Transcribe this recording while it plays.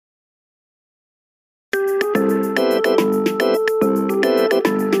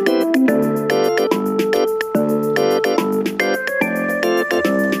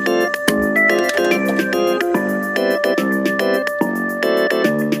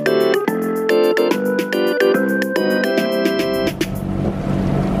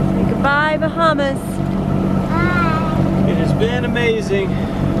mamas. Hi. It has been amazing.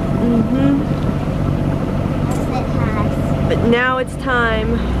 Mm-hmm. Yes, it has. But now it's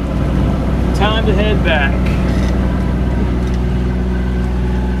time. Time to head back.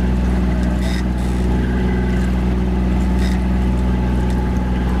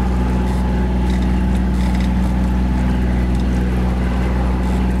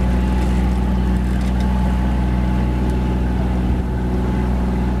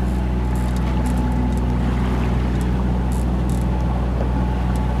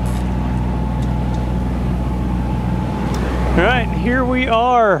 All right, here we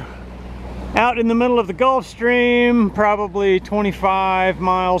are out in the middle of the Gulf Stream, probably 25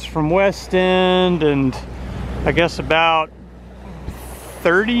 miles from West End and I guess about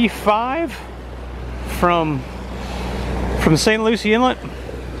 35 from the St. Lucie Inlet.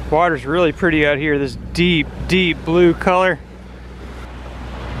 Water's really pretty out here, this deep, deep blue color.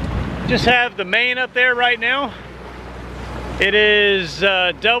 Just have the main up there right now. It is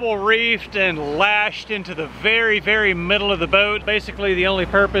double reefed and lashed into the very, very middle of the boat. Basically, the only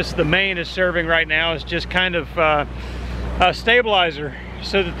purpose the main is serving right now is just kind of a stabilizer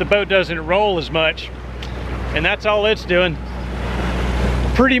so that the boat doesn't roll as much. And that's all it's doing.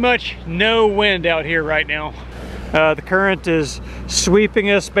 Pretty much no wind out here right now. The current is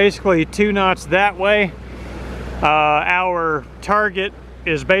sweeping us basically 2 knots that way. Our target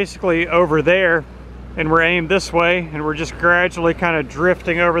is basically over there, and we're aimed this way, and we're just gradually kind of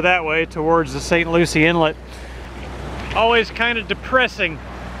drifting over that way towards the St. Lucie Inlet. Always kind of depressing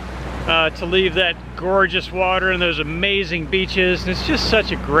to leave that gorgeous water and those amazing beaches. It's just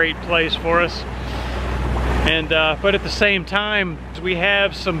such a great place for us. And but at the same time, we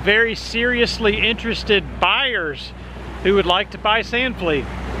have some very seriously interested buyers who would like to buy sand flea.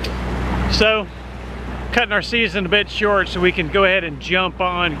 So cutting our season a bit short so we can go ahead and jump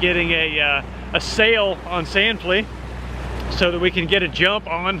on getting a sale on sand flea so that we can get a jump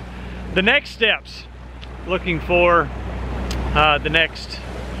on the next steps, looking for the next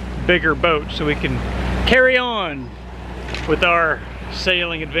bigger boat so we can carry on with our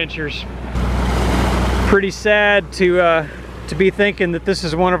sailing adventures. Pretty sad to be thinking that this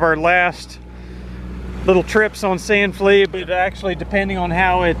is one of our last little trips on sand flea, but actually, depending on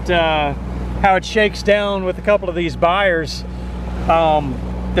how it shakes down with a couple of these buyers,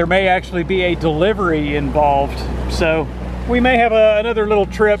 there may actually be a delivery involved, so we may have another little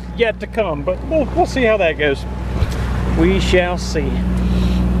trip yet to come, but we'll see how that goes. We shall see.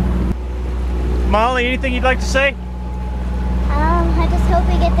 Molly, anything you'd like to say? I just hope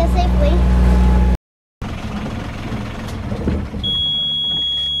we get there safely.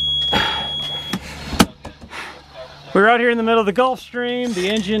 We're out here in the middle of the Gulf Stream. The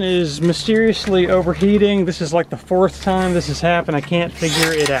engine is mysteriously overheating. This is like the 4th time this has happened. I can't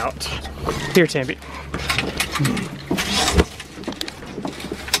figure it out. Here, Tammy.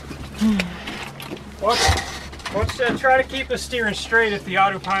 Watch try to keep us steering straight if the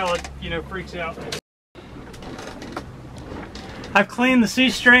autopilot, freaks out. I've cleaned the sea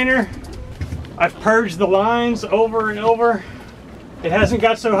strainer. I've purged the lines over and over. It hasn't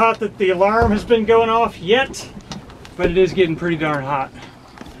got so hot that the alarm has been going off yet, but it is getting pretty darn hot.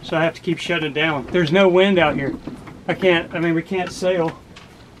 So I have to keep shutting it down. There's no wind out here. we can't sail.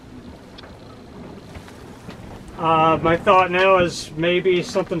 My thought now is maybe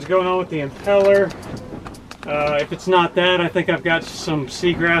something's going on with the impeller. If it's not that, I think I've got some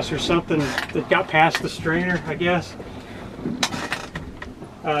seagrass or something that got past the strainer, I guess.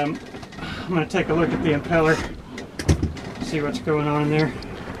 I'm going to take a look at the impeller, see what's going on in there.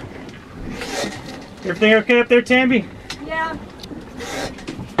 Everything okay up there, Tamby? Yeah.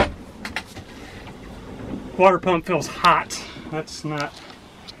 Water pump feels hot. That's not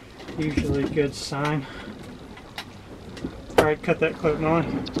usually a good sign. Alright, cut that clip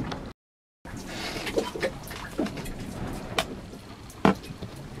on.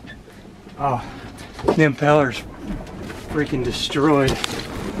 Oh, the impeller's freaking destroyed.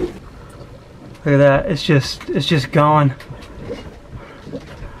 Look at that, it's just gone.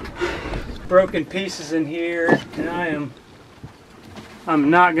 Broken pieces in here, and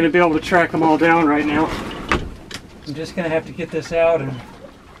I'm not going to be able to track them all down right now. I'm just going to have to get this out and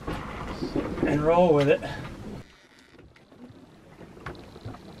roll with it.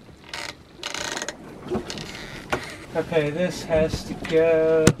 Okay, this has to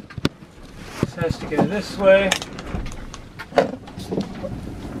go this way.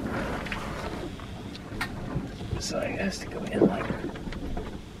 So it has to go in like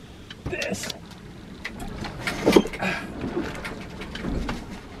this.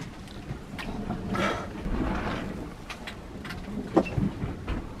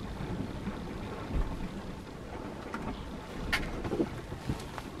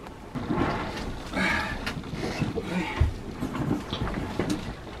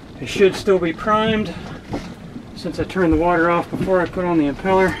 It should still be primed since I turned the water off before I put on the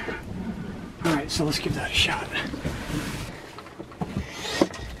impeller. All right, so let's give that a shot.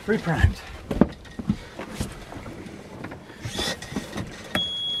 Pre-primed.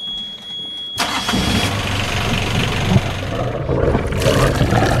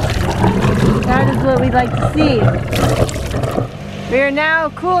 That is what we'd like to see. We are now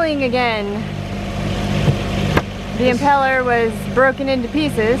cooling again. The impeller was broken into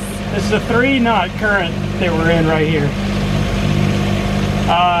pieces. This is a 3-knot current that we're in right here.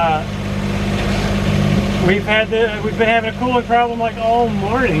 We've been having a cooling problem like all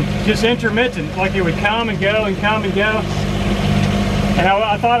morning, just intermittent, like it would come and go and come and go. And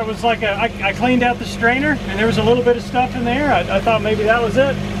I thought it was like I cleaned out the strainer and there was a little bit of stuff in there. I thought maybe that was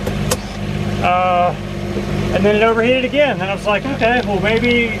it. And then it overheated again. And I was like, okay, well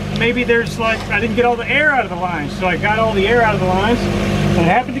maybe there's like, I didn't get all the air out of the lines. So I got all the air out of the lines and it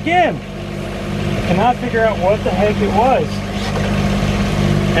happened again. Cannot figure out what the heck it was.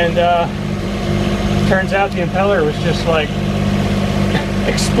 And turns out the impeller was just like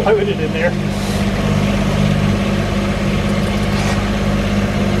exploded in there.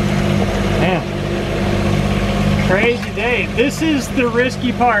 Man, crazy day. This is the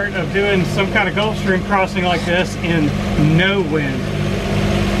risky part of doing some kind of Gulf Stream crossing like this in no wind.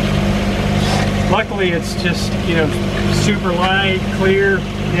 Luckily it's just, you know, super light, clear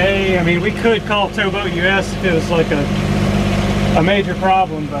day. I mean, we could call Towboat US if it was like a major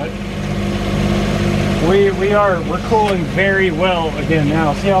problem, but we're cooling very well again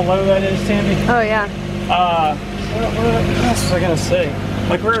now. See how low that is, Sandy? Oh yeah. What else was I gonna say?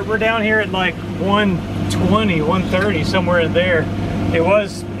 Like we're down here at like 120, 130, somewhere in there. It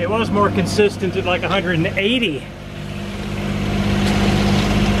was more consistent at like 180.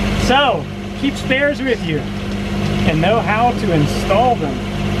 So keep spares with you and know how to install them.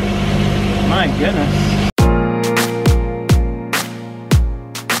 My goodness.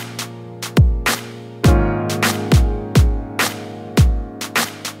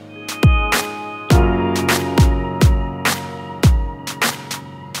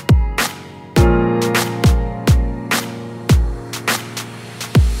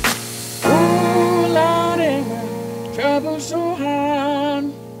 Trouble so hard,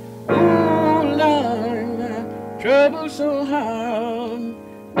 oh Lord, my trouble so hard.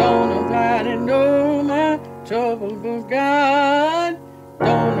 Don't nobody know my trouble but God.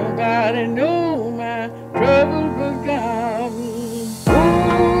 Don't nobody know my trouble but God.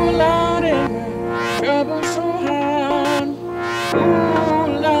 Oh Lord, my trouble so hard, oh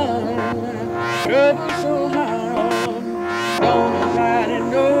Lord, my trouble so hard. Don't nobody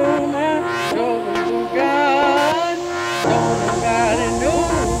know my trouble but God. Don't nobody know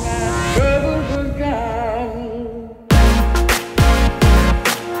my trouble but God.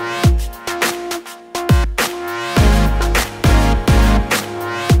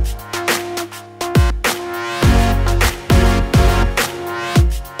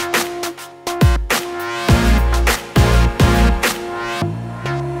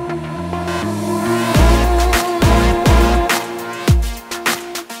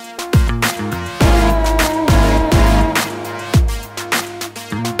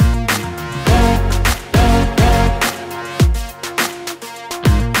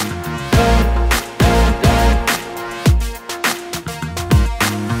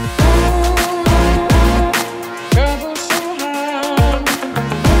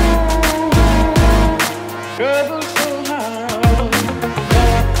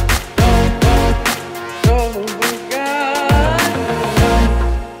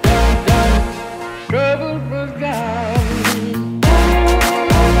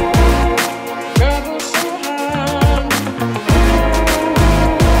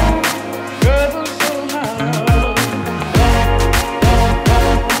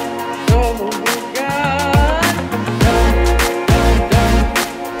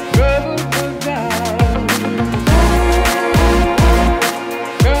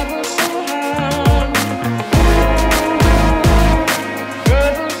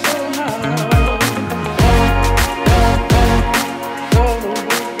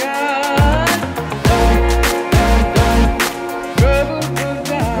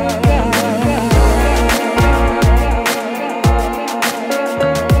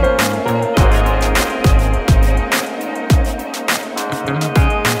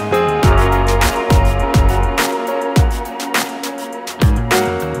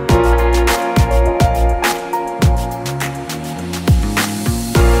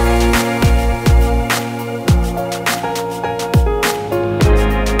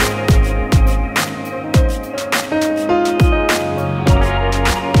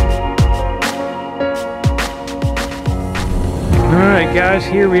 Alright guys,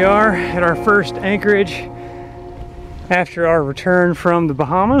 here we are at our first anchorage after our return from the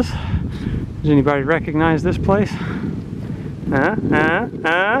Bahamas. Does anybody recognize this place? You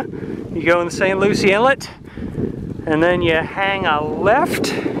go in the St. Lucie Inlet and then you hang a left.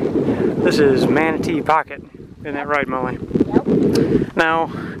 This is Manatee Pocket. Isn't that right, Molly? Yep.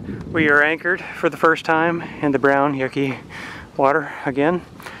 Now, we are anchored for the first time in the brown, yucky water again.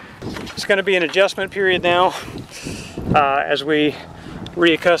 It's going to be an adjustment period now as we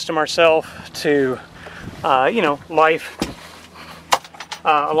reaccustom ourselves to, you know, life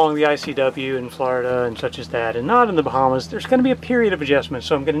along the ICW in Florida and such as that, and not in the Bahamas. There's going to be a period of adjustment,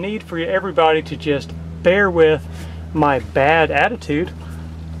 so I'm going to need for everybody to just bear with my bad attitude,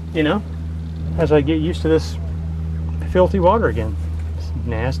 you know, as I get used to this filthy water again. It's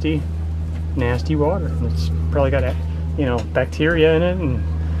nasty, nasty water. It's probably got, you know, bacteria in it, and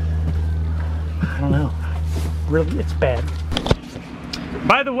I don't know. Really, it's bad.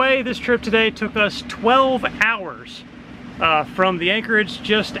 By the way, this trip today took us 12 hours from the anchorage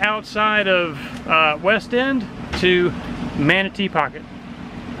just outside of West End to Manatee Pocket.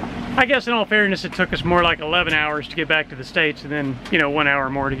 I guess in all fairness, it took us more like 11 hours to get back to the States, and then, you know, 1 hour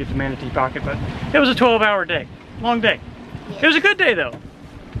more to get to Manatee Pocket, but it was a 12-hour day. Long day. It was a good day though.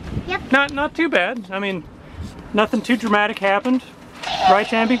 Yep. Not too bad. I mean, nothing too dramatic happened. Right,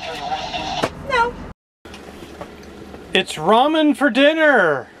 Tamby? No. It's ramen for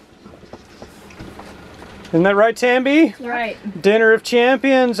dinner. Isn't that right, Tamby? Right. Dinner of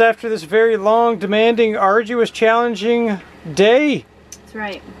champions after this very long, demanding, arduous, challenging day. That's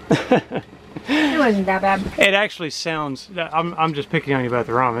right. It wasn't that bad. It actually sounds, I'm just picking on you about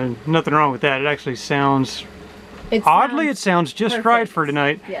the ramen. Nothing wrong with that. It actually sounds, oddly, it sounds just perfect. right for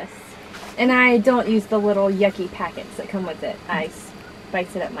tonight. Yes. And I don't use the little yucky packets that come with it. I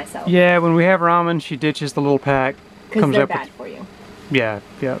spice it up myself. Yeah, when we have ramen, she ditches the little pack. Because they're bad for you. Yeah.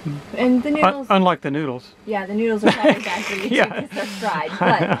 And the noodles. Unlike the noodles. Yeah, the noodles are probably bad for you too, Yeah. because they're fried.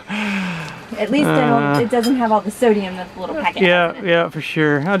 But at least it doesn't have all the sodium that the little packet has in it. Yeah, for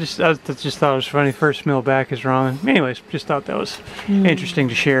sure. I just thought it was funny. First meal back is ramen. Anyways, just thought that was interesting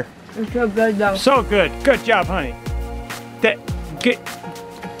to share. It's so good though. So good. Good job, honey. Thank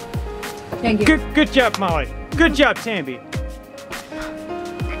you. Good job, Molly. Good job, Tamby.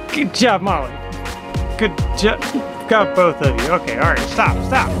 Good job, Molly. Good job. Got both of you. Okay, all right. Stop.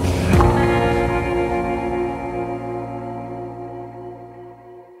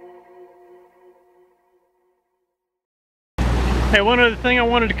 Hey, one other thing I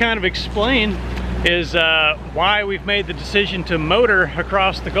wanted to kind of explain is why we've made the decision to motor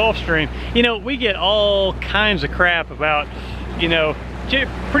across the Gulf Stream. You know, we get all kinds of crap about, you know,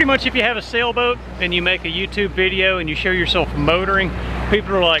 pretty much if you have a sailboat and you make a YouTube video and you show yourself motoring,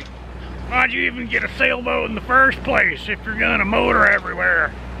 people are like, why'd you even get a sailboat in the first place if you're gonna motor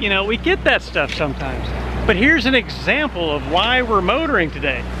everywhere? You know, we get that stuff sometimes. But here's an example of why we're motoring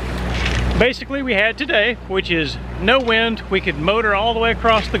today. Basically, we had today, which is no wind. We could motor all the way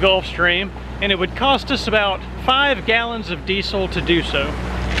across the Gulf Stream, and it would cost us about 5 gallons of diesel to do so.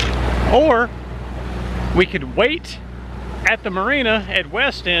 Or we could wait at the marina at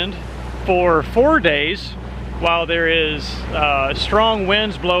West End for 4 days while there is strong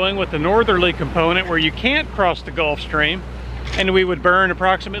winds blowing with the northerly component where you can't cross the Gulf Stream, and we would burn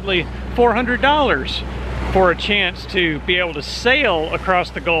approximately $400 for a chance to be able to sail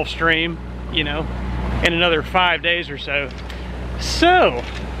across the Gulf Stream, you know, in another 5 days or so. So,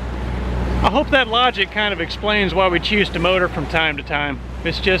 I hope that logic kind of explains why we choose to motor from time to time.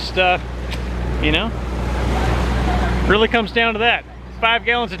 It's just, you know, really comes down to that. 5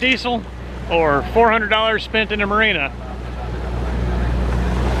 gallons of diesel or $400 spent in a marina.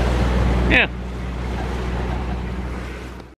 Yeah.